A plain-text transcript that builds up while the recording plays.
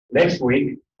Next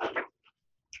week,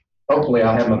 hopefully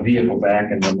I'll have my vehicle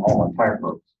back and then all my tire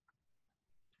pumps.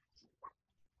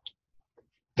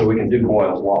 So we can do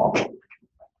Boyle's Law.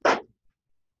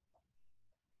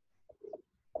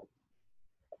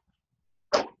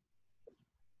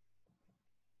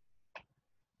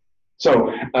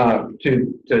 So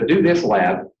to do this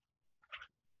lab,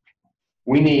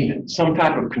 we need some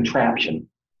type of contraption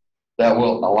that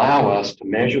will allow us to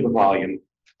measure the volume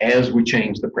as we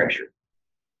change the pressure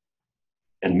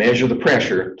and measure the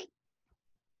pressure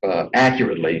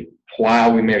accurately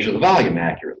while we measure the volume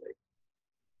accurately.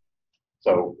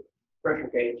 So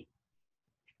Pressure gauge.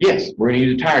 yes, we're going to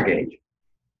use a tire gauge,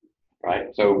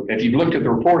 right? So if you've looked at the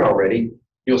report already,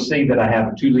 you'll see that I have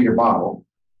a 2-liter bottle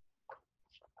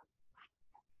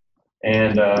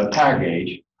and a tire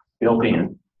gauge built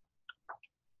in,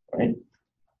 right?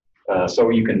 So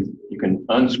you can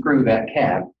unscrew that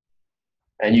cap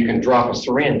and you can drop a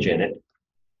syringe in it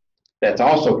that's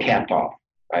also capped off,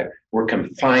 right? We're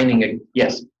confining it.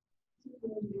 Yes.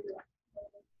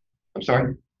 I'm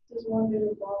sorry?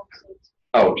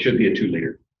 Oh, it should be a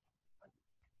 2-liter.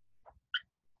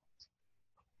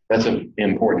 That's an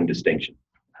important distinction,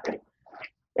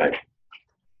 right?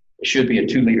 It should be a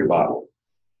 2-liter bottle.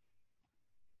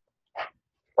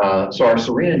 So our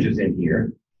syringe is in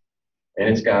here, and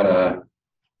it's got a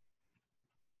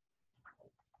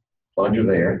plunger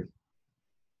there,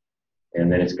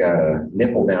 and then it's got a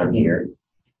nipple down here,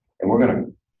 and we're going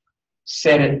to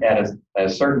set it at a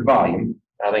certain volume,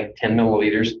 I think 10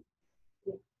 milliliters,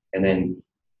 and then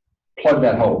plug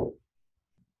that hole.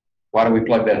 Why do we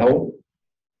plug that hole?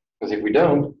 Because if we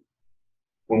don't,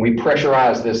 when we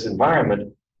pressurize this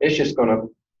environment, it's just going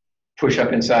to push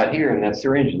up inside here, and that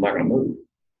syringe is not going to move,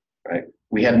 right?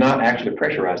 We have not actually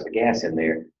pressurized the gas in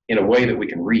there in a way that we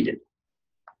can read it.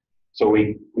 So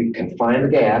we confine the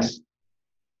gas,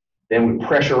 then we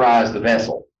pressurize the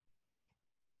vessel,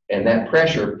 and that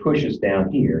pressure pushes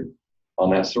down here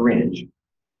on that syringe,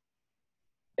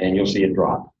 and you'll see it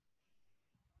drop.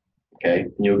 Okay,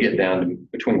 and you'll get down to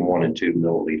between 1 and 2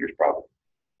 milliliters probably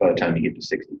by the time you get to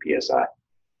 60 psi.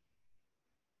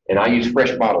 And I use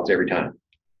fresh bottles every time.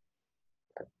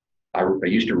 I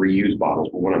used to reuse bottles,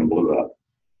 but one of them blew up.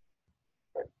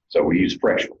 So we use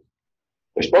fresh ones.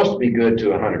 They're supposed to be good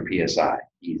to 100 psi,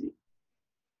 easy.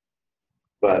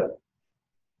 But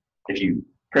if you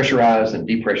pressurize and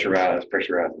depressurize,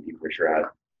 pressurize and depressurize,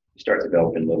 you start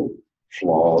developing little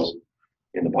flaws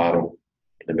in the bottle,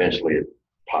 and eventually it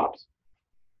pops.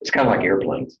 It's kind of like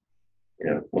airplanes. You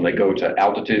know, when they go to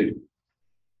altitude,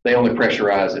 they only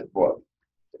pressurize at what,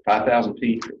 5,000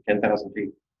 feet, 10,000 feet,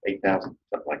 8,000,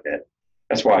 something like that.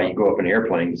 That's why you go up in an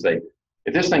airplane and say,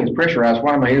 if this thing is pressurized,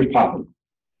 why are my ears popping?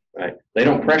 Right? They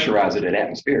don't pressurize it at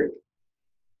atmospheric.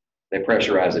 They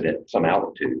pressurize it at some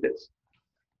altitude that's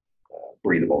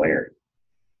breathable air.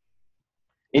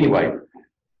 Anyway,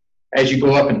 as you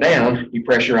go up and down, you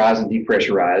pressurize and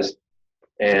depressurize,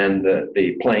 and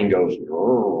the plane goes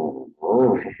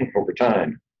over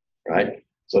time, right?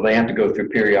 So they have to go through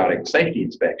periodic safety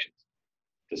inspections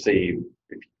to see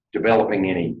if developing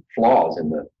any flaws in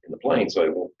the plane so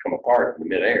it won't come apart in the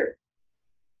midair.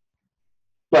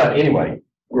 But anyway,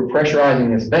 we're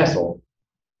pressurizing this vessel,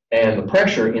 and the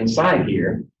pressure inside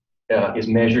here is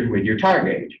measured with your tire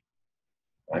gauge,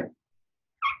 right?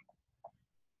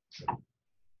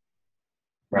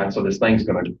 Right, so this thing's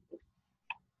going to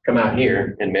come out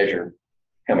here and measure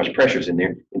how much pressure is in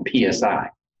there in psi.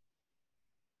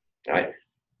 Right?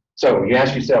 So you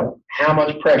ask yourself, how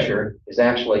much pressure is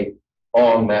actually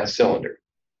on that cylinder?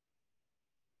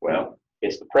 Well,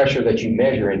 it's the pressure that you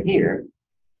measure in here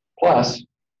plus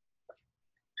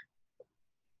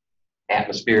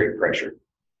atmospheric pressure.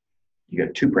 You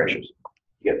got 2 pressures.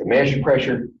 You got the measured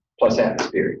pressure plus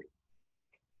atmospheric.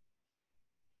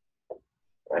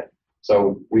 Right?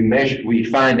 So we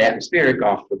find atmospheric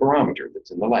off the barometer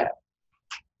that's in the lab.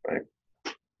 Right?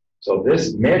 So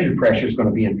this measured pressure is going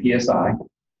to be in psi.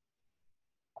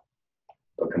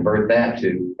 So convert that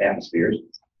to atmospheres.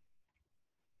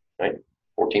 Right?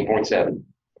 14.7,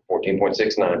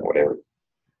 14.69, whatever.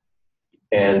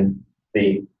 And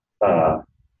the,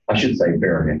 I should say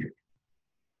barometric.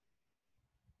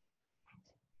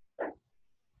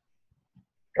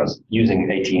 Because using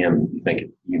ATM, you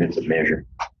think units of measure.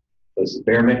 This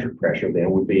barometric pressure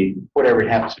then would be whatever it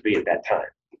happens to be at that time.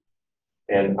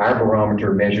 And our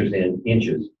barometer measures in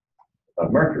inches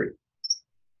of mercury.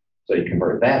 So you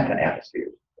convert that to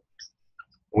atmospheres.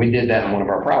 We did that in one of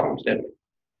our problems, didn't we?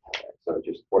 So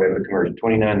just whatever the conversion,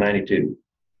 2992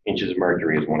 inches of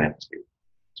mercury is 1 atmosphere.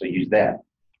 So use that.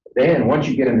 Then once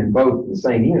you get them in both the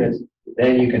same units,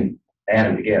 then you can add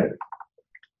them together.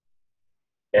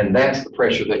 And that's the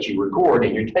pressure that you record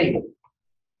in your table.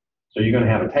 So you're going to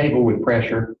have a table with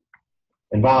pressure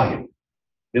and volume.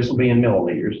 This will be in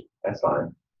milliliters, that's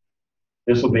fine.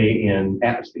 This will be in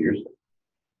atmospheres.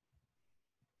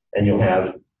 And you'll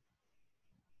have,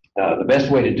 the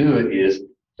best way to do it is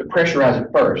to pressurize it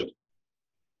first,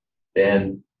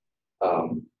 then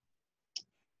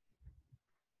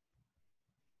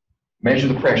measure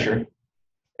the pressure.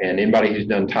 And anybody who's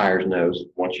done tires knows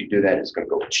once you do that, it's going to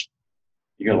go,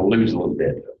 you're going to lose a little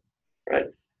bit, right?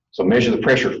 So measure the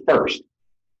pressure first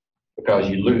because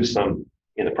you lose some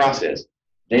in the process.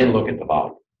 Then look at the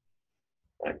volume.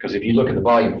 Because if you look at the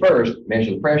volume first,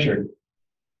 measure the pressure,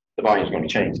 the volume is going to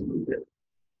change a little bit.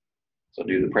 So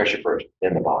do the pressure first,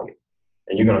 then the volume.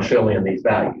 And you're going to fill in these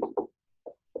values.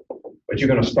 But you're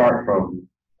going to start from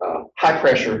high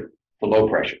pressure to low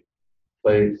pressure.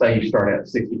 So say you start at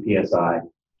 60 psi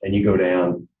and you go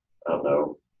down, I don't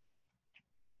know,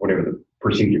 whatever the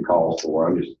procedure calls for.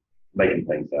 I'm just making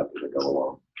things up as I go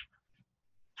along.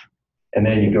 And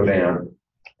then you go down,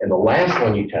 and the last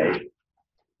one you take,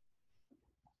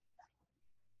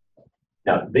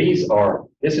 now this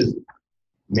is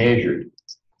measured.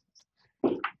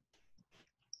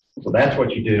 So that's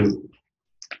what you do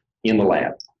in the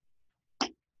lab.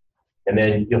 And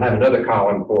then you'll have another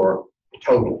column for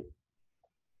total.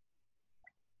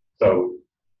 So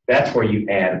that's where you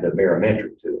add the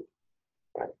barometric to it.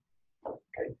 Right?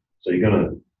 Okay. So you're going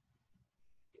to,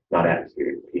 not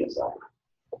atmospheric,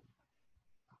 PSI.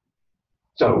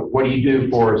 So what do you do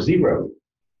for 0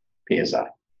 PSI?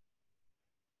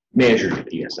 Measure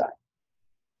the PSI.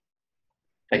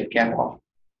 Take the cap off.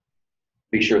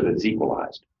 Be sure that it's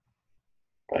equalized.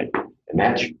 Right? And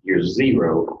that's your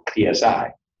 0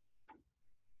 PSI.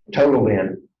 Total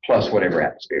then plus whatever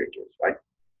atmospheric is, right?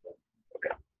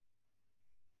 Okay.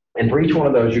 And for each one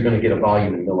of those, you're going to get a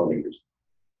volume in milliliters.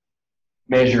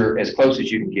 Measure as close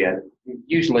as you can get.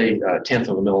 Usually a tenth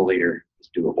of a milliliter is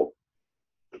doable.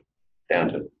 Down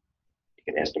to, you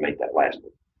can estimate that last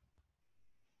one.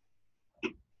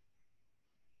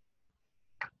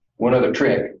 One other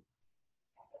trick,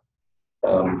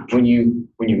 when you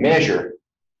measure,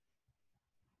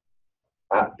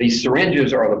 these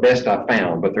syringes are the best I've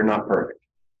found, but they're not perfect,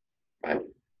 right?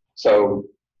 So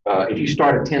if you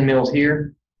start at 10 mils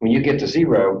here, when you get to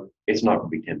 0, it's not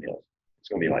going to be 10 mils. It's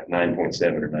going to be like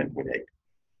 9.7 or 9.8.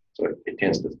 So it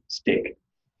tends to stick.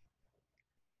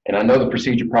 And I know the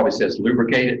procedure probably says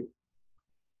lubricate it,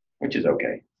 which is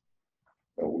okay.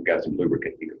 Well, we've got some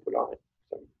lubricant you can put on it,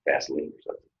 some Vaseline or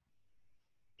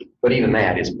something. But even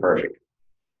that isn't perfect.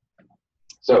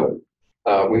 So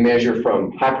we measure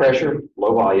from high pressure,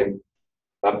 low volume,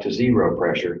 up to 0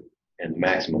 pressure and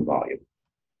maximum volume.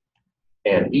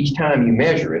 And each time you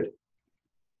measure it,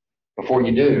 before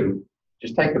you do,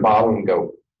 just take the bottle and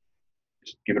go,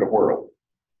 just give it a whirl.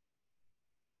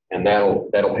 And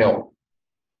that'll help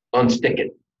unstick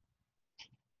it,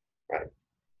 right?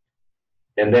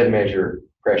 And then measure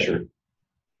pressure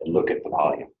and look at the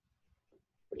volume.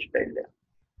 Put your data down.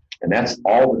 And that's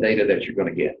all the data that you're going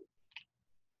to get.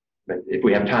 But if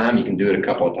we have time, you can do it a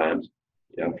couple of times.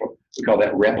 You know, we call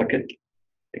that replicate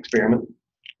experiment.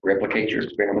 Replicate your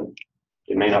experiment.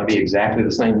 It may not be exactly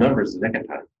the same numbers the second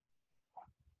time.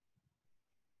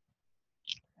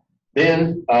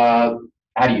 Then,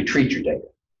 how do you treat your data?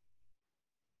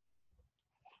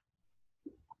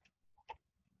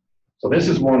 So this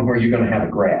is one where you're going to have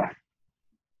a graph.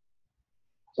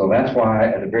 So that's why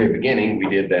at the very beginning we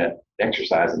did that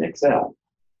exercise in Excel.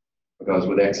 Because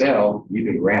with Excel, you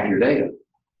can graph your data.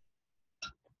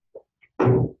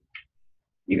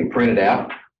 You can print it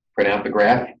out, print out the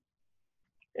graph,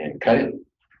 and cut it.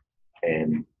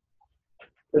 And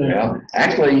well,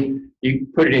 actually, you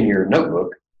put it in your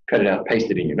notebook, cut it out, paste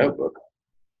it in your notebook.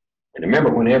 And remember,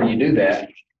 whenever you do that,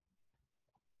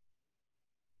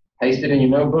 paste it in your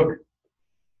notebook,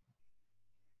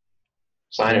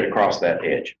 sign it across that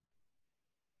edge.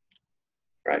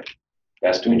 Right?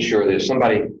 That's to ensure that if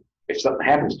something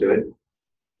happens to it,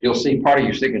 you'll see part of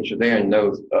your signature there and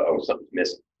know, uh-oh, something's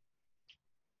missing.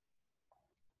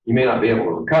 You may not be able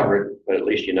to recover it, but at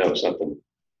least you know something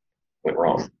went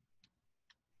wrong.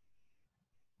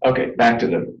 Okay, back to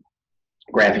the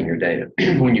graphing your data.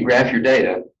 When you graph your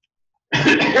data,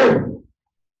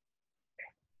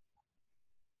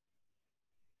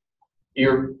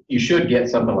 you should get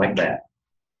something like that,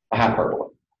 a hyperbola,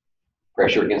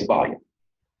 pressure against volume.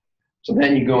 So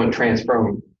then you go and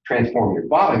transform your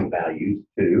volume values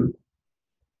to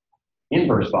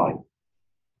inverse volume.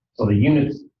 So the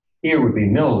units here would be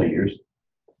milliliters,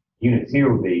 units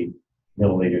here would be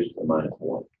milliliters to the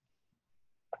 -1.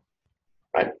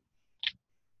 Right?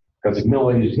 Because if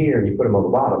milliliters here and you put them on the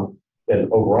bottom, then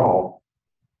overall,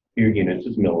 your units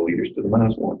is milliliters to the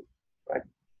 -1, right?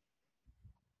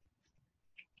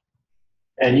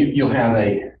 And you'll have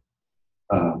a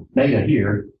beta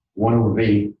here,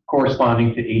 1/V,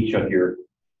 corresponding to each of your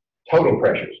total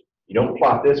pressures. You don't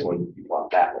plot this one, you plot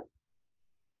that one.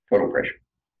 Total pressure.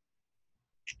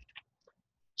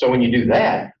 So when you do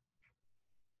that,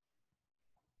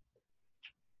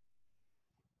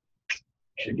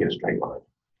 you should get a straight line.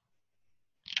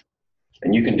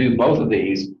 And you can do both of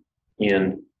these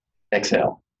in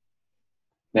Excel.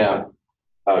 Now,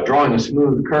 drawing a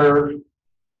smooth curve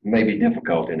may be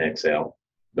difficult in Excel,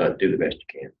 but do the best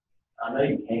you can. I know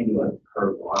you can do like a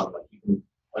curved line,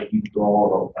 like you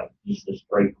draw like just the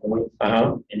straight points,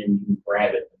 and then you can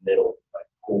grab it in the middle, like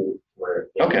pull where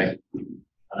it fits. Okay.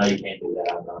 I know you can't do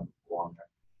that. I've done it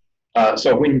before.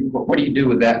 So what do you do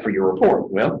with that for your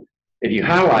report? Well, if you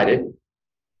highlight it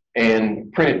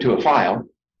and print it to a file,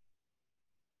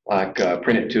 like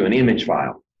print it to an image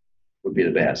file would be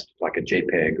the best, like a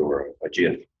JPEG or a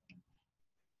GIF.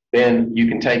 Then you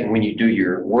can take, when you do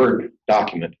your Word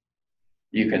document,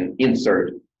 you can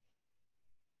insert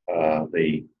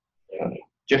the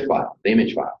GIF file, the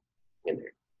image file in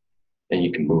there. And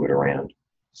you can move it around,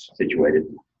 situate it,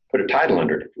 put a title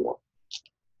under it if you want.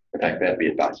 In fact, that'd be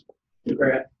advisable. The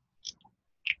graph.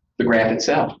 The graph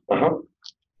itself.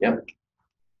 Yep.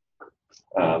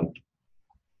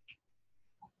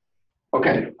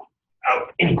 Okay.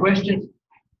 Any questions?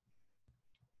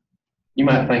 You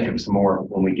might think of some more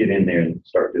when we get in there and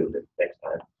start doing it next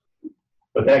time.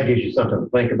 But that gives you something to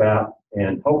think about,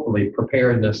 and hopefully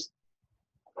preparedness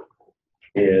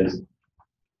is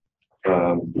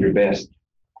your best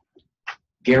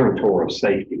guarantor of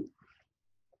safety.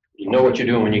 You know what you're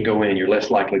doing when you go in, you're less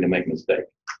likely to make a mistake.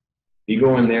 If you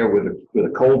go in there with a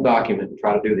cold document and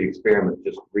try to do the experiment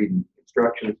just reading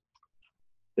instructions,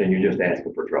 then you're just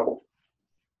asking for trouble.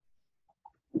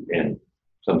 And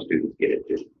some students get it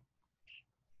too.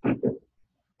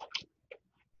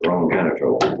 Wrong kind of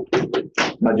trouble.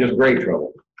 Not just great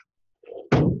trouble,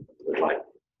 but like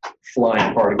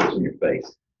flying particles in your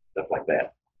face, stuff like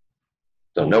that.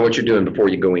 So know what you're doing before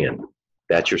you go in.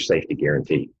 That's your safety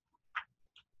guarantee.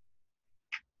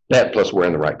 That plus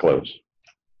wearing the right clothes.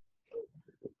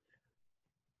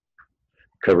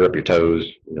 Cover up your toes,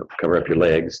 cover up your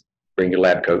legs, bring your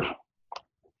lab coat.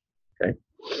 Okay.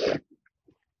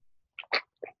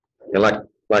 And like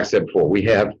I said before,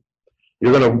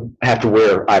 you're going to have to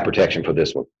wear eye protection for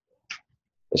this one,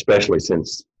 especially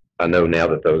since I know now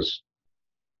that those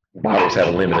bottles have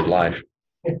a limited life.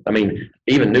 I mean,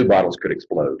 even new bottles could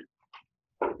explode.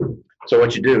 So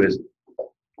what you do is,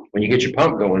 when you get your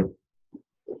pump going,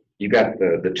 you got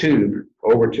the tube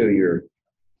over to your,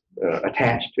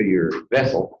 attached to your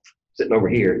vessel, sitting over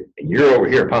here, and you're over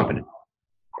here pumping it,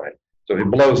 right? So if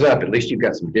it blows up, at least you've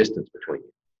got some distance between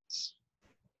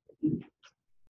you.